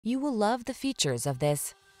You will love the features of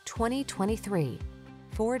this 2023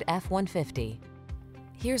 Ford F-150.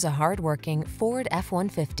 Here's a hard-working Ford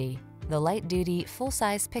F-150, the light-duty,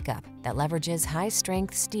 full-size pickup that leverages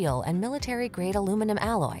high-strength steel and military-grade aluminum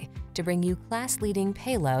alloy to bring you class-leading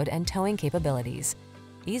payload and towing capabilities.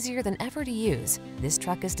 Easier than ever to use, this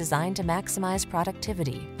truck is designed to maximize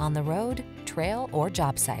productivity on the road, trail, or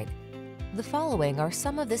job site. The following are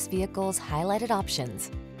some of this vehicle's highlighted options: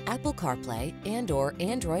 Apple CarPlay and/or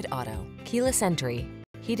Android Auto, keyless entry,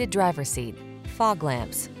 heated driver's seat, fog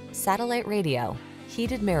lamps, satellite radio,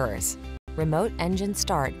 heated mirrors, remote engine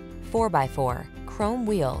start, 4x4, chrome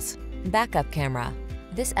wheels, backup camera.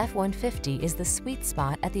 This F-150 is the sweet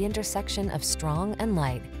spot at the intersection of strong and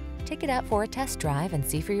light. Take it out for a test drive and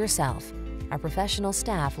see for yourself. Our professional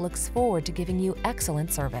staff looks forward to giving you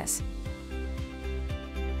excellent service.